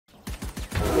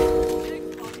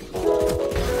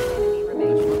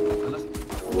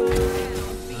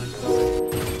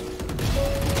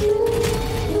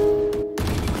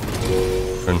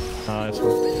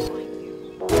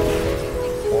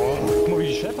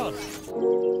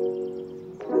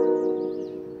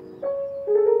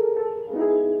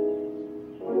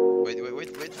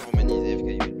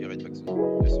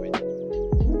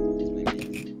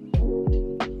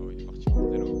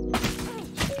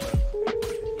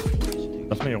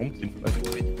Lass mal hier rumziehen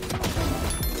vielleicht.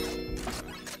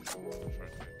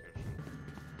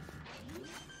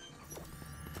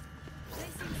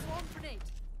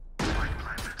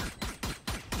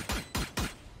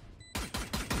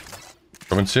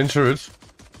 Kommen 10 Schilds.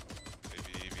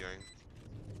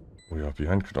 Oh ja,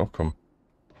 behind könnte auch kommen.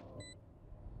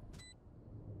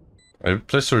 Ey,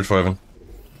 place Shield for Heaven.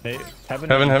 Hey, Heaven.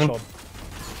 Heaven.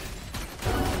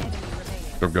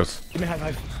 Go, Gus. Gib mir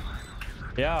High.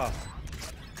 Ja.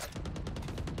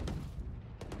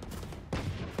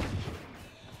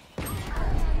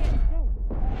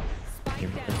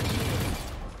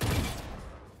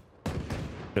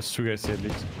 Das Trigger ist hier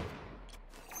liegt.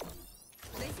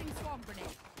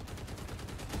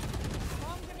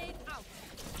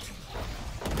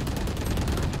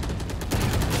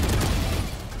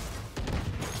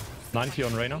 Ninety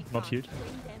on Reyna, not healed.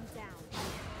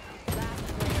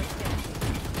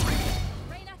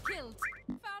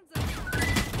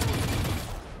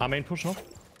 Main push noch.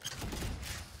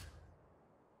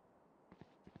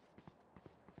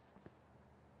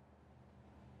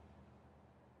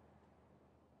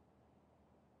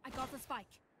 I got the spike.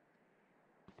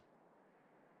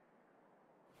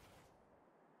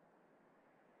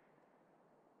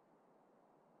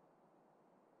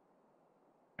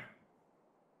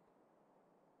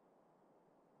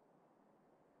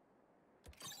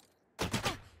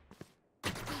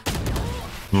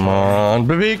 Mann,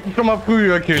 beweg dich doch mal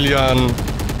früher, Kilian.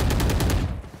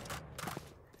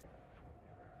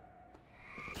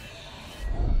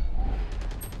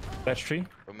 Flash tree.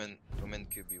 Woman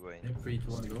QB way. Free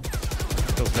to one go.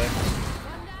 Goes back.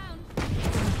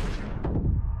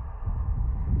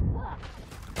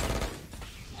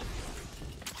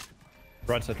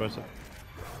 Right side. Last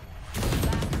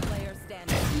player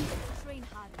standing. Train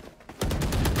hard.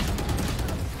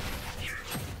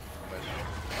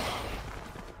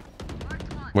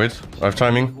 Wait, I have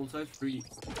timing. Whole side free.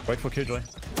 Wait for Killjoy.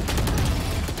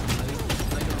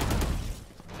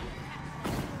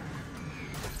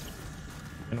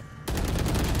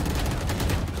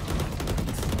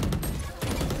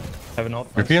 Heaven out.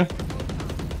 You feel?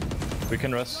 We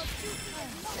can rest.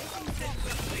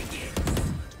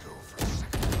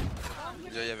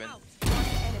 Yeah, Heaven.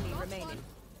 Enemy remaining.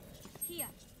 Here.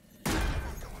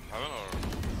 Heaven or?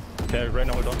 Okay,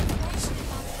 Reyna hold on.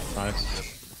 Nice.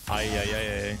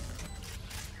 Ay.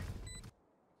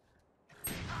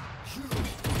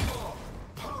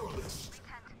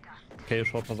 Okay,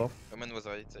 short, pass auf. Woman was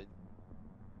right side.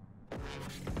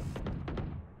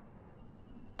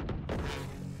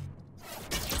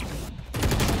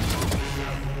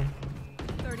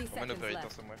 Woman 30 seconds operator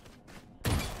left. somewhere.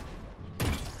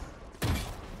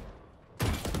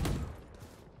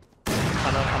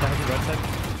 Anna has the right side.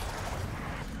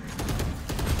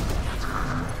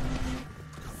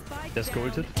 Spike Der ist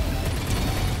geultet.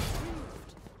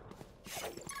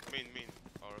 Mean.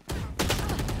 Or...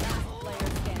 Player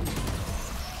standing.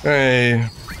 Ey.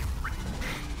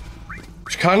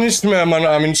 Ich kann nicht mehr, Mann,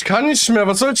 Armin. Ich kann nicht mehr.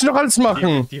 Was soll ich noch alles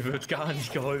machen? Die wird gar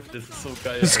nicht gehäuft. Das ist so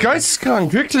geil. Das ist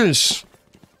geisteskrank, wirklich.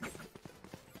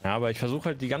 Ja, aber ich versuche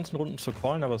halt die ganzen Runden zu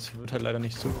callen, aber es wird halt leider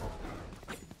nicht so.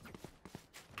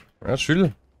 Ja,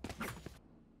 schwierig.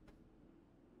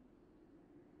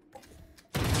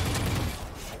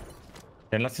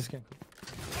 Dann lass es gehen.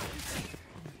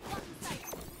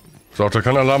 So, da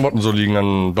kann Alarmbutton so liegen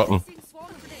an Button. Placing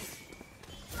swarm grenade.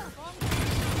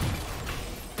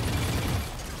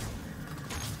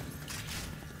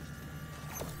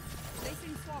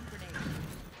 Placing swarm grenade.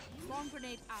 Swarm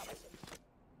grenade out.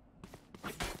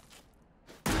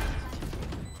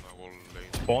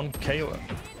 Spawn KO.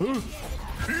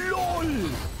 LOL!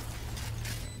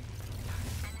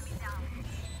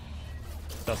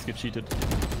 Das gecheatet. Player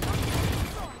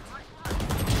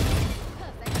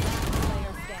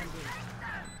standing.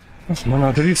 Ach man,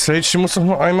 Alter, die Sage, die muss doch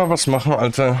nur einmal was machen,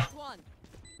 Alter. One.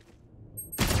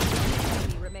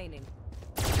 Enemy remaining.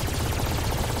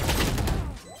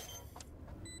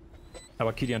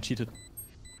 Aber Kilian cheatet.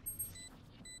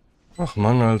 Ach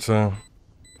man, Alter.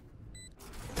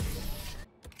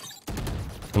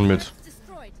 Und mit.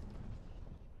 Destroyed.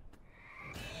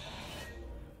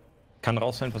 Kann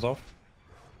raus sein, pass auf.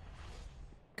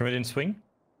 Können wir den swing?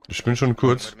 Ich bin schon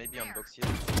kurz. Or maybe on box here.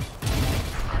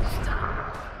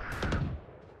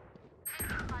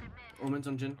 Moment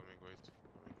on Jin.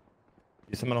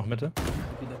 Die ist immer noch Mitte.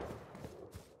 Wieder.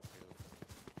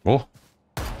 Wo?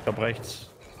 Ich glaube rechts.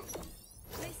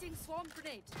 Placing swarm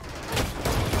grenade.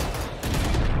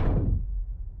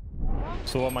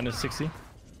 So, minus 60.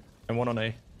 And one on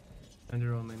A. And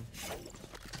you're on main.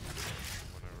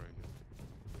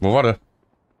 Wo war der?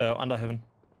 Under heaven.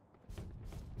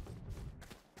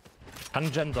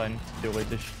 Kann Gen sein,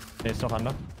 theoretisch. Ne, ist noch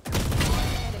Under.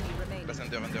 Enemy remaining. Das ist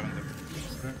under.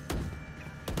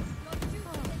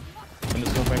 Und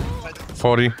ist noch weg.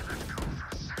 40.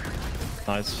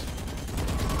 Nice.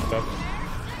 Ja.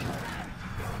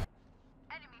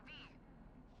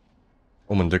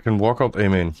 Oh man, they can walk out A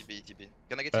main. TB.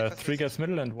 Can I get you fast? 3 guys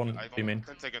middle and 1 B main.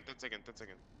 10 seconds.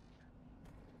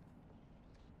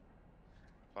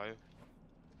 5.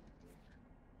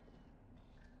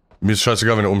 Mir ist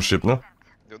scheißegal, wenn er umschiebt, ne?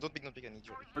 No, don't pick, I need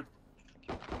you.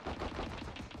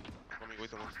 Coming,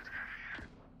 wait a moment.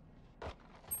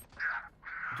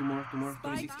 Two more.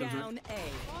 26 Spike kills down left. A.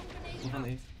 One on A.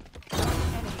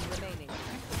 Enemy remaining.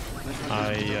 Nice one.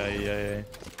 Ai.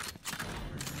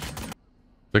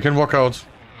 They can walk out.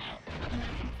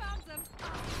 Found them.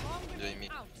 Swarm Yeah, me.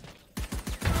 grenade out.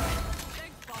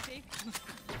 Thanks, Bobby.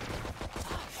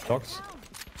 Dogs.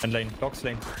 And lane. Dogs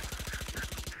lane.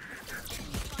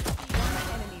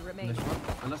 Enemy remaining. Nice one.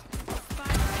 And last.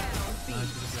 Spike down B.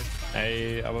 Nice, good flash.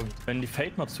 Ey, aber wenn die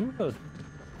Fate mal zuhört.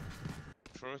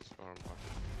 Short or back?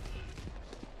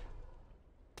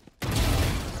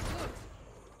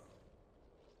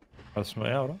 Das ist nur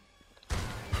er, oder?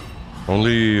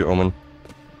 Only Omen.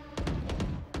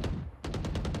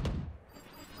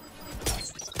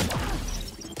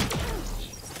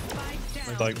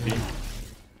 Spike down. Like B.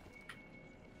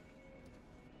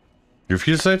 You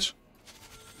feel Sage?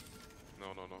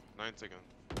 No. 9 seconds.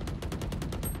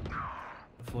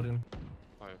 14.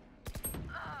 5.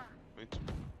 Wait.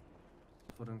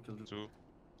 14 killed. 2.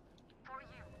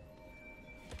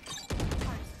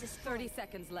 30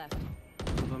 seconds left.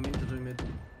 One mid.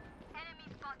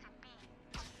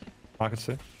 Market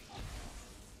still.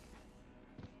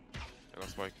 Yeah,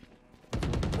 last spike.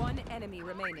 One enemy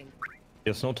remaining.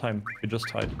 There's no time. We just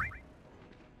tied.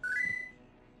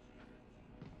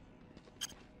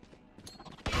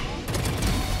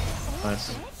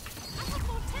 Nice.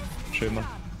 Schön, Mann.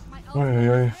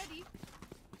 Oi.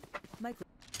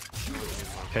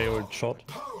 KO short.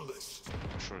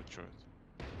 Short.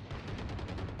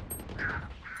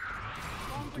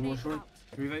 Two more short.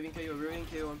 Reviving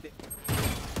KO on B.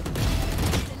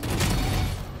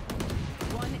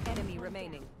 One enemy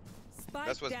remaining. Spike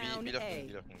That was down B A.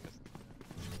 left.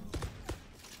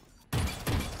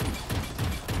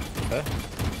 Hä?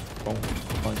 Oh,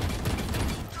 fine.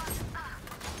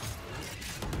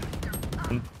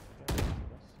 Und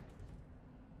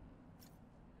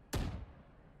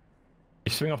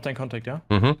ich swing auf deinen Contact, ja?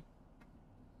 Mhm.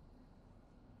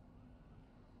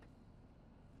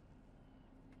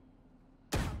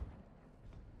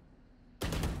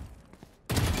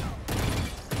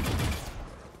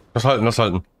 Das halten.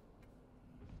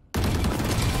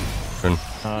 Schön.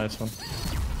 Nice, Mann.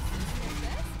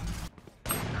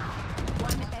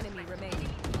 One enemy remaining.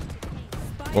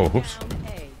 Spike Oh, ups. down A.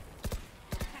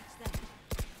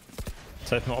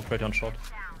 Zeit nur Operator und Short.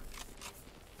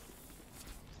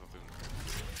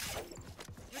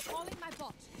 Recalling my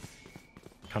bot.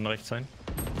 Kann rechts sein.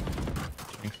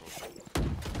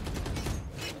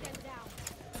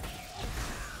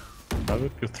 Da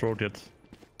wird gethrowt jetzt.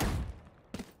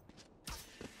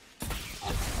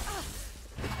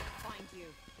 Find you.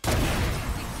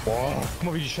 Boah, guck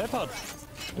mal wie die scheppert.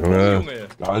 Junge,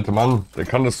 der alte Mann, der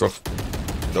kann das doch.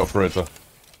 Der Operator.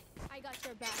 I got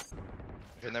your back.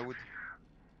 Rena wood.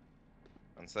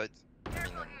 On site.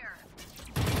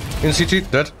 In CT,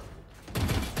 dead.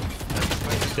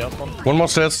 Der ist von. One more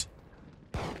stairs.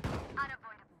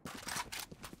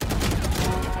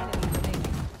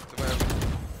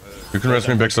 You can rest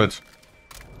me backside.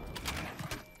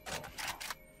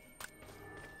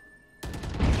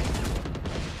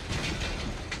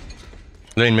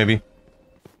 Lane, maybe.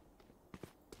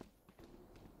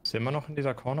 Ist der immer noch in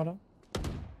dieser Corner da?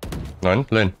 Nein,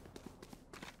 Lane.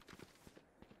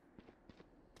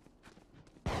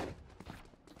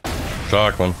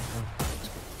 Stark, Mann.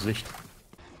 Sicht.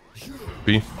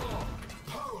 B.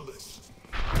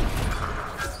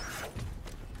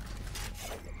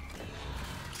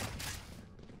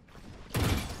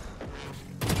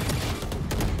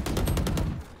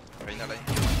 Rena line.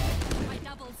 My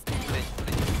double stay. Lane.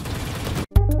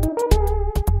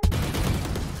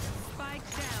 Spike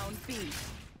down B.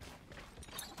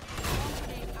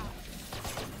 Grenade out.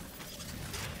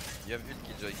 You have ult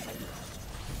Killjoy.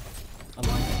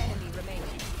 One enemy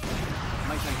remaining.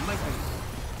 My time.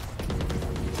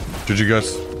 GG,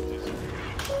 guys.